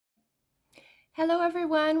Hello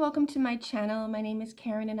everyone, welcome to my channel. My name is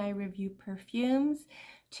Karen and I review perfumes.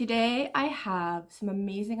 Today I have some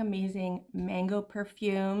amazing mango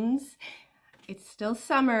perfumes. It's still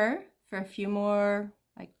summer for a few more,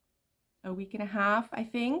 like a week and a half, I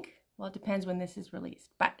think. Well, it depends when this is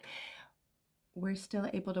released, but we're still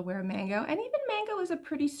able to wear mango, and even mango is a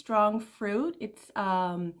pretty strong fruit. It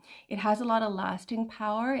has a lot of lasting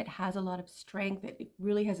power. It has a lot of strength. It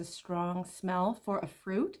really has a strong smell for a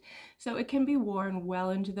fruit, so it can be worn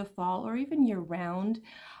well into the fall or even year round.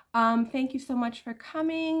 Thank you so much for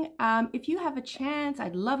coming. If you have a chance,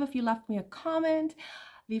 I'd love if you left me a comment,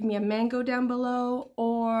 leave me a mango down below,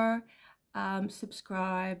 or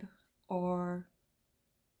subscribe or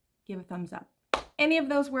give a thumbs up. Any of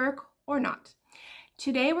those work or not.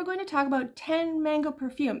 Today we're going to talk about 10 mango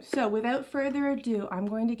perfumes. So without further ado, I'm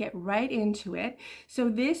going to get right into it. So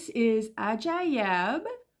this is Ajayeb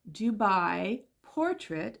Dubai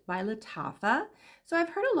Portrait by Lattafa. So I've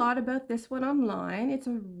heard a lot about this one online. It's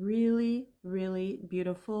a really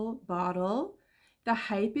beautiful bottle. The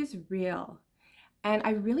hype is real. And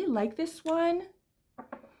I really like this one.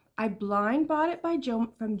 I blind bought it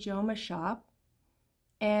from Joma Shop.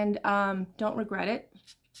 And don't regret it.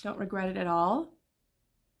 Don't regret it at all.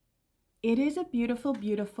 It is a beautiful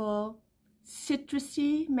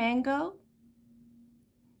citrusy mango.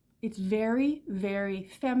 It's very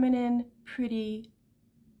feminine, pretty,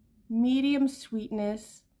 medium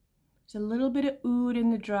sweetness. There's a little bit of oud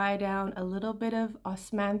in the dry down, a little bit of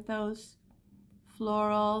osmanthus,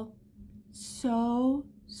 floral. So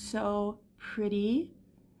pretty.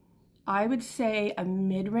 I would say a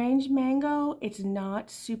mid-range mango. It's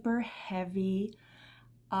not super heavy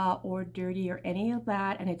or dirty or any of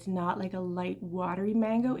that, and it's not like a light watery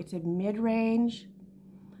mango. It's a mid-range.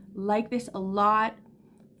 Like this a lot.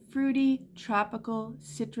 Fruity, tropical,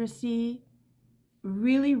 citrusy.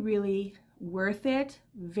 Really worth it.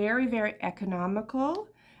 Very economical.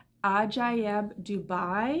 Ajayeb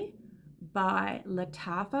Dubai by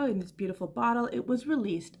Lattafa in this beautiful bottle. It was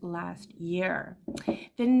released last year.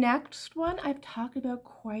 The next one I've talked about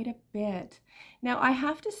quite a bit. Now I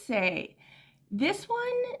have to say, this one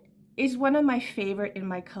is one of my favorite in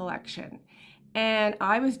my collection, and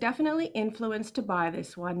I was definitely influenced to buy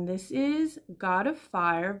this one. This is God of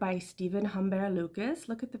Fire by Stephen Humbert Lucas.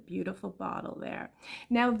 Look at the beautiful bottle there.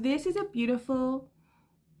 Now this is a beautiful,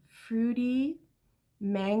 fruity,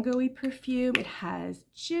 mango-y perfume. It has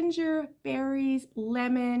ginger, berries,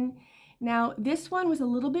 lemon. Now this one was a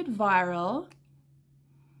little bit viral,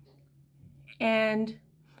 and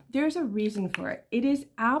there's a reason for it. It is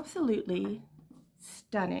absolutely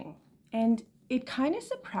stunning, and it kind of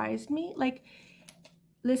surprised me. Like,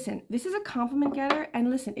 listen, this is a compliment getter,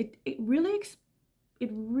 and listen, it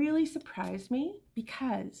really surprised me,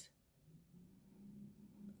 because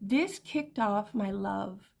this kicked off my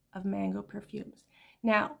love of mango perfumes.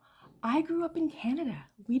 Now, I grew up in Canada.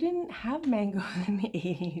 We didn't have mango in the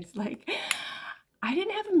 80s. Like, I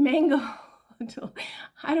didn't have a mango until,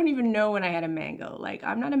 I don't even know when I had a mango. Like,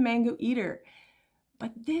 I'm not a mango eater,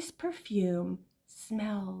 but this perfume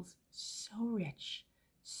smells so rich,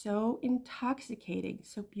 so intoxicating,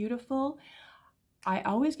 so beautiful. I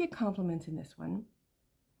always get compliments in this one.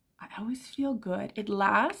 I always feel good. It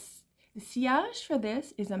lasts. The sillage for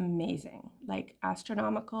this is amazing, like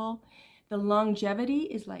astronomical. The longevity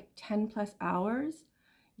is like 10+ hours.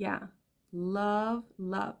 Yeah, love.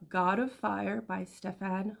 God of Fire by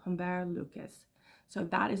Stéphane Humbert Lucas. So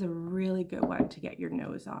that is a really good one to get your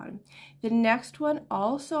nose on. The next one,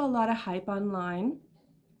 also a lot of hype online.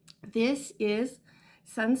 This is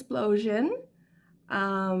Sunplosion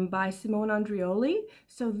by Simone Andreoli.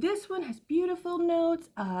 So this one has beautiful notes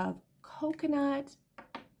of coconut,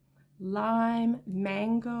 lime,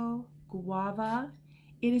 mango, guava.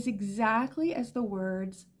 It is exactly as the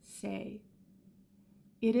words say.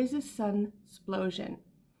 It is a Sunplosion.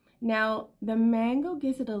 Now, the mango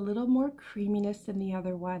gives it a little more creaminess than the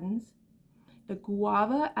other ones. The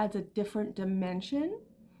guava adds a different dimension.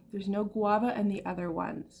 There's no guava in the other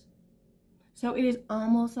ones. So it is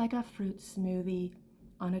almost like a fruit smoothie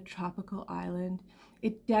on a tropical island.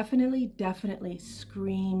 It definitely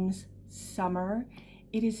screams summer.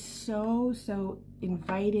 It is so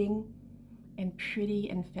inviting and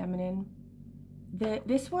pretty and feminine.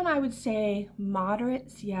 This one, I would say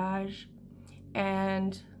moderate sillage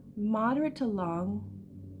and moderate to long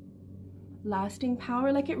lasting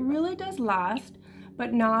power. Like, it really does last,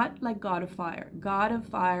 but not like God of Fire. God of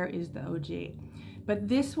Fire is the OG, but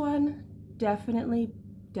this one definitely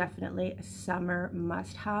a summer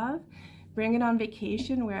must have. Bring it on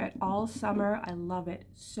vacation, wear it all summer. I love it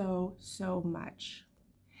so much.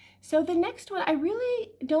 So the next one, I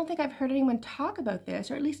really don't think I've heard anyone talk about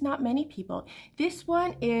this, or at least not many people. This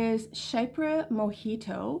one is Chypre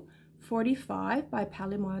Mojito 45 by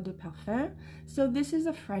Parfum. So this is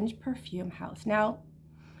a French perfume house. Now,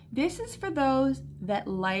 this is for those that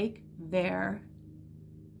like their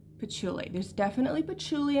patchouli. There's definitely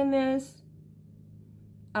patchouli in this.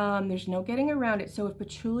 There's no getting around it. So if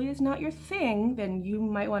patchouli is not your thing, then you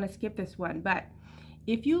might want to skip this one. But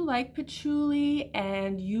if you like patchouli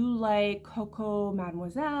and you like Coco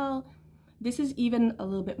Mademoiselle, this is even a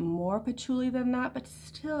little bit more patchouli than that, but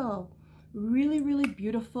still really, really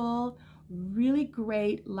beautiful, really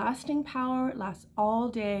great, lasting power, lasts all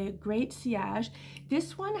day, great sillage.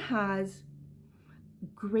 This one has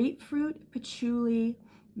grapefruit, patchouli,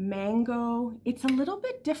 mango. It's a little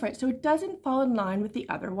bit different, so it doesn't fall in line with the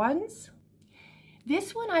other ones.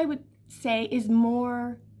 This one I would say is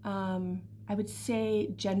more, I would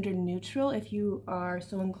say gender neutral if you are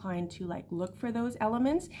so inclined to like look for those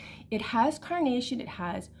elements. It has carnation, it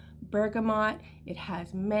has bergamot, it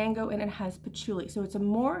has mango, and it has patchouli. So it's a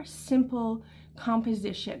more simple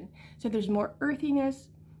composition. So there's more earthiness,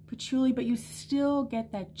 patchouli, but you still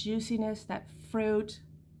get that juiciness, that fruit,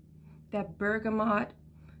 that bergamot,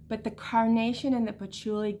 but the carnation and the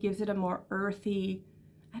patchouli gives it a more earthy,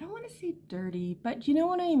 I don't want to say dirty, but you know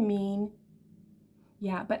what I mean?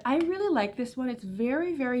 Yeah, but I really like this one. It's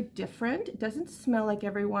very, very different. It doesn't smell like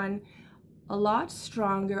everyone. A lot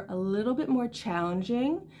stronger, a little bit more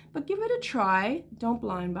challenging, but give it a try. Don't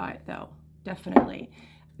blind buy it though, definitely.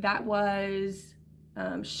 That was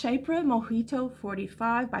Chypre Mojito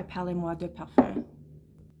 45 by Parfum.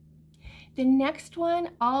 The next one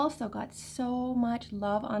also got so much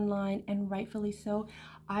love online, and rightfully so.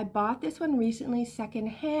 I bought this one recently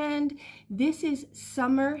secondhand. This is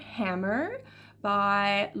Summer Hammer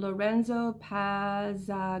by Lorenzo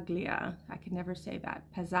Pazzaglia. I can never say that,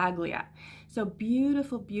 Pazzaglia. So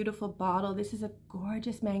beautiful, beautiful bottle. This is a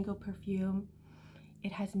gorgeous mango perfume.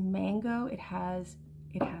 It has mango, it has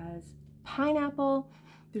pineapple,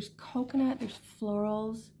 there's coconut, there's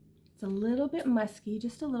florals. It's a little bit musky,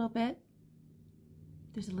 just a little bit.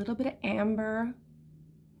 There's a little bit of amber.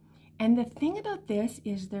 And the thing about this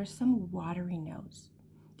is there's some watery notes.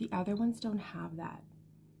 The other ones don't have that.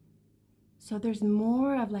 So there's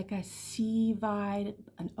more of like a sea vibe,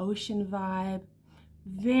 an ocean vibe.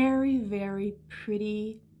 Very, very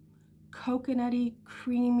pretty, coconutty,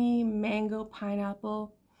 creamy, mango,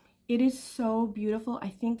 pineapple. It is so beautiful. I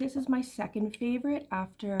think this is my second favorite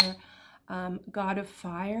after God of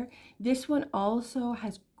Fire. This one also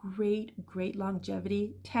has great, great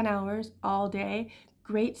longevity, 10 hours all day,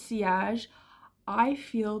 great sillage. I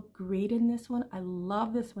feel great in this one. I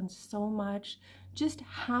love this one so much. Just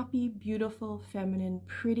happy, beautiful, feminine,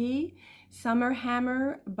 pretty. Summer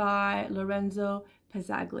Hammer by Lorenzo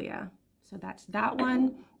Pazzaglia. So that's that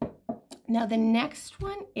one. Now the next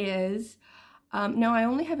one is, now I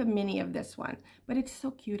only have a mini of this one, but it's so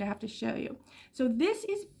cute, I have to show you. So this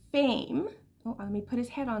is Fame. Oh, let me put his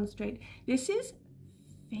head on straight. This is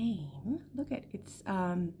Fame. Look at it's,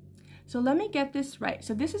 so let me get this right.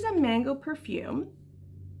 So this is a mango perfume.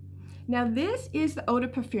 Now this is the eau de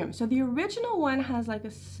perfume. So the original one has like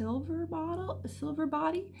a silver bottle, a silver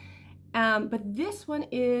body, but this one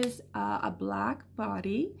is a black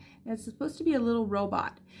body. It's supposed to be a little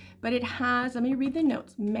robot, but it has, let me read the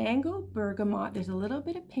notes, mango, bergamot, there's a little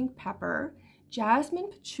bit of pink pepper, jasmine,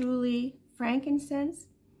 patchouli, frankincense,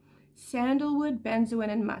 sandalwood, benzoin,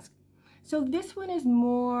 and musk. So this one is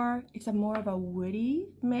more, it's a more of a woody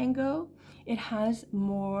mango. It has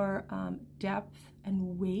more depth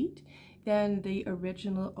and weight than the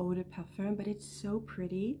original eau de parfum, but it's so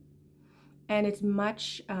pretty. And it's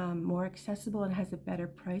much more accessible and has a better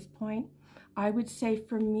price point. I would say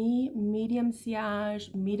for me, medium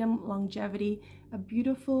sillage, medium longevity, a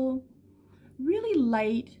beautiful, really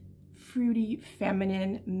light, fruity,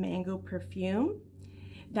 feminine mango perfume.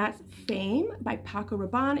 That's Fame by Paco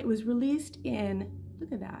Rabanne. It was released in,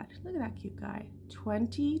 look at that cute guy,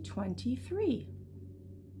 2023.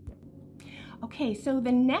 Okay, so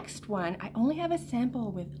the next one, I only have a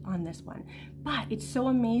sample on this one, but it's so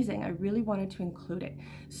amazing, I really wanted to include it.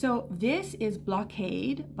 So this is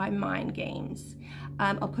Blockade by Mind Games.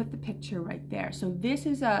 I'll put the picture right there. So this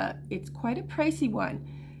is it's quite a pricey one,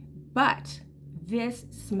 but this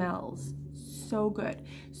smells so good.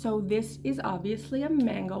 So this is obviously a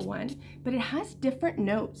mango one, but it has different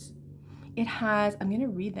notes. It has, I'm gonna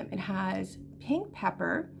read them. It has pink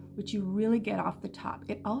pepper, which you really get off the top.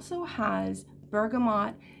 It also has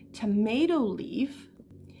bergamot, tomato leaf,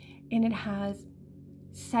 and it has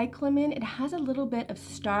cyclamen. It has a little bit of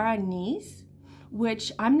star anise,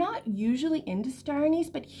 which I'm not usually into star anise,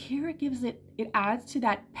 but here it adds to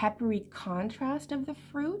that peppery contrast of the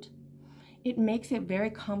fruit. It makes it very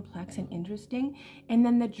complex and interesting. And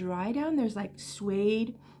then the dry down, there's like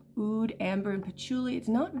suede, oud, amber, and patchouli. It's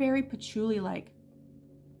not very patchouli-like,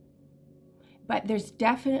 but there's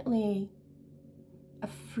definitely a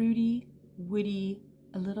fruity, woody,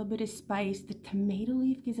 a little bit of spice. The tomato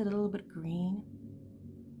leaf gives it a little bit of green.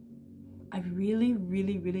 I really,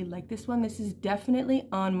 really, really like this one. This is definitely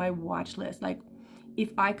on my watch list. Like,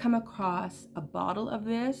 if I come across a bottle of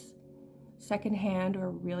this, secondhand or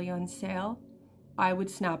really on sale, I would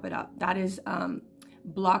snap it up. That is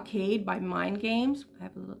Blockade by Mind Games. I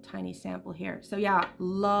have a little tiny sample here. So yeah,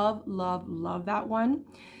 love, love, love that one.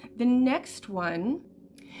 The next one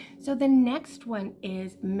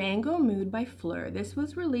is Mango Mood by Phlur. This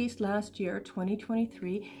was released last year,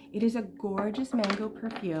 2023. It is a gorgeous mango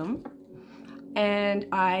perfume. And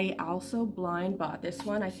I also blind bought this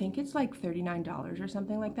one. I think it's like $39 or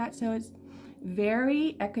something like that. So it's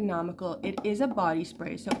very economical. It is a body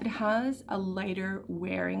spray, so it has a lighter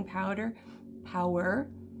wearing power,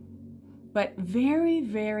 but very,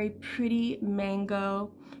 very pretty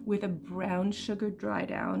mango with a brown sugar dry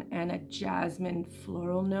down and a jasmine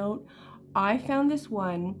floral note. I found this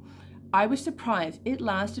one, I was surprised. It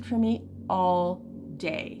lasted for me all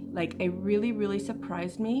day. Like, it really, really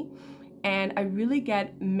surprised me. And I really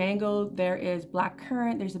get mango. There is black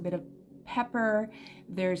currant, there's a bit of pepper,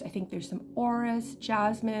 I think there's some orris,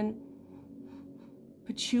 jasmine,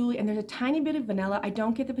 patchouli, and there's a tiny bit of vanilla. I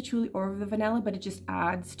don't get the patchouli or the vanilla, but it just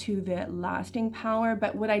adds to the lasting power.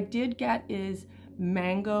 But what I did get is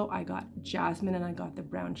mango, I got jasmine, and I got the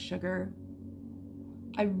brown sugar.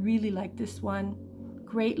 I really like this one.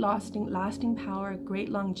 Great lasting power, great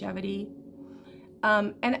longevity.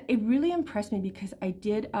 And it really impressed me because I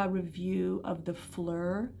did a review of the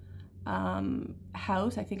Phlur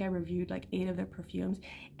house. I think I reviewed like 8 of their perfumes,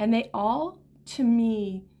 and they all, to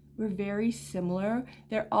me, were very similar.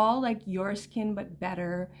 They're all like Your Skin but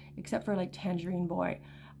better, except for like Tangerine Boy.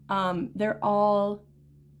 They're all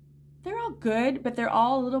good, but they're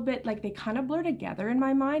all a little bit like, they kind of blur together in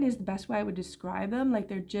my mind is the best way I would describe them. Like,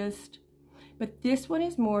 they're just, but this one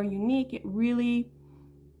is more unique.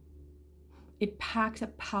 It packs a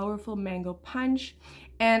powerful mango punch.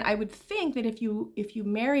 And I would think that if you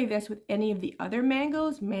marry this with any of the other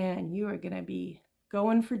mangoes, man, you are gonna be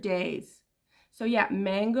going for days. So yeah,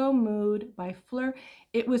 Mango Mood by Phlur.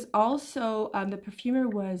 It was also, the perfumer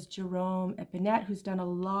was Jerome Epinette, who's done a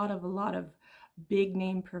lot of big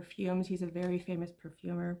name perfumes. He's a very famous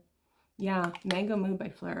perfumer. Yeah, Mango Mood by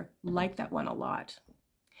Phlur. Like that one a lot.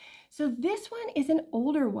 So this one is an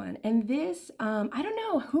older one, and this, I don't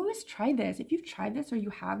know who has tried this. If you've tried this or you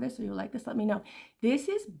have this or you like this, let me know. This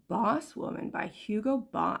is Boss Woman by Hugo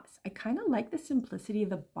Boss. I kind of like the simplicity of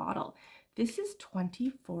the bottle. This is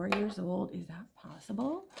 24 years old. Is that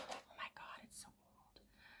possible? Oh my God, it's so old.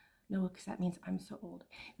 No, because that means I'm so old.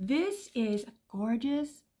 This is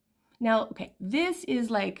gorgeous. Now, okay, this is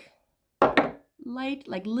like light,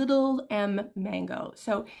 like little M mango.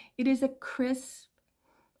 So it is a crisp,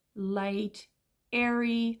 light,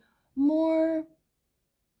 airy, more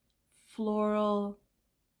floral,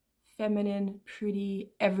 feminine,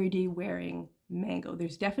 pretty, everyday wearing mango.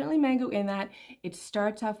 There's definitely mango in that. It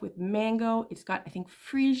starts off with mango. It's got, I think,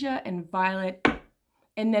 freesia and violet,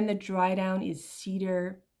 and then the dry down is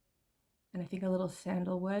cedar and I think a little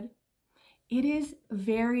sandalwood. It is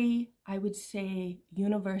very, I would say,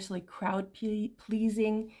 universally crowd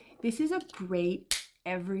pleasing. This is a great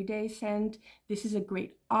everyday scent. This is a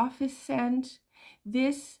great office scent.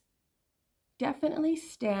 This definitely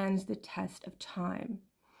stands the test of time.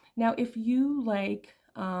 Now, if you like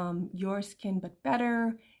Your Skin but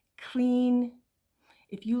better, clean,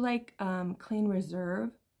 if you like clean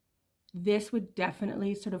reserve, this would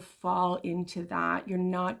definitely sort of fall into that. You're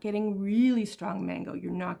not getting really strong mango.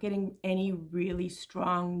 You're not getting any really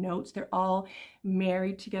strong notes. They're all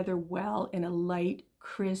married together well in a light,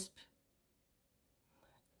 crisp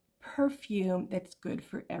perfume that's good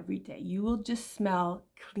for every day. You will just smell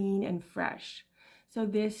clean and fresh. So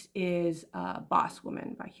this is Boss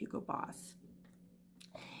Woman by Hugo Boss.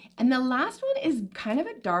 And the last one is kind of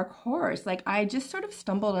a dark horse. Like, I just sort of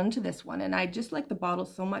stumbled into this one, and I just like the bottle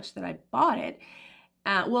so much that I bought it.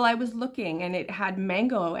 Well, I was looking and it had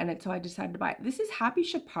mango in it, so I decided to buy it. This is Happy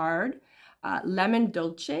Chopard Lemon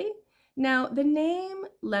Dulce. Now, the name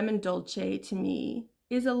Lemon Dulce to me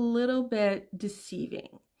is a little bit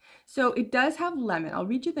deceiving. So it does have lemon. I'll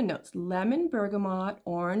read you the notes. Lemon, bergamot,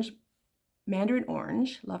 orange, mandarin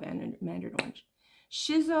orange. Love mandarin orange.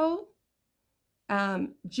 Shiso,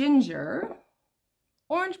 ginger,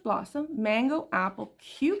 orange blossom, mango, apple,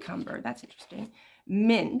 cucumber, that's interesting,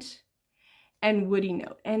 mint, and woody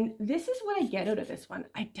note. And this is what I get out of this one.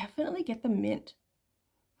 I definitely get the mint,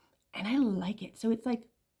 and I like it. So it's like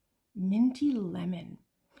minty lemon.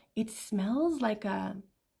 It smells like a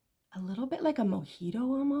little bit like a mojito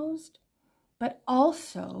almost, but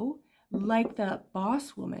also like the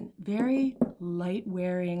Boss Woman, very light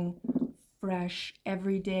wearing, fresh,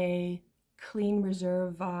 everyday, clean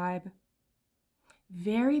reserve vibe.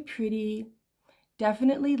 Very pretty,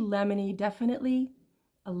 definitely lemony, definitely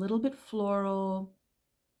a little bit floral.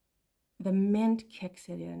 The mint kicks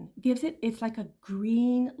it in, gives it, it's like a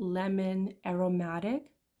green lemon aromatic.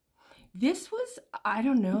 This was, I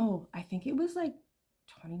don't know, I think it was like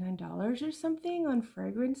 $29 or something on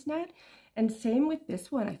FragranceNet. And same with this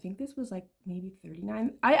one. I think this was like maybe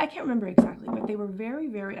 $39. I can't remember exactly, but they were very,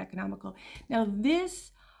 very economical. Now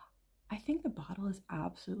this, I think the bottle is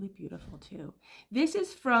absolutely beautiful too. This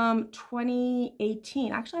is from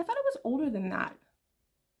 2018. Actually, I thought it was older than that.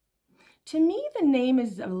 To me, the name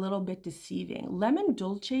is a little bit deceiving. Lemon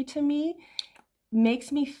Dulce to me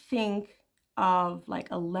makes me think of like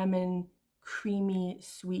a lemon creamy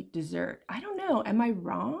sweet dessert. I don't know. Am I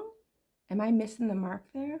wrong? Am I missing the mark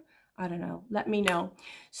there? I don't know. Let me know.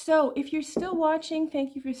 So if you're still watching,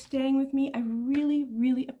 thank you for staying with me. I really,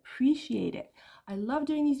 really appreciate it. I love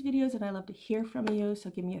doing these videos and I love to hear from you. So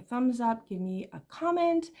give me a thumbs up, give me a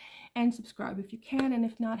comment, and subscribe if you can. And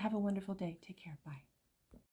if not, have a wonderful day. Take care. Bye.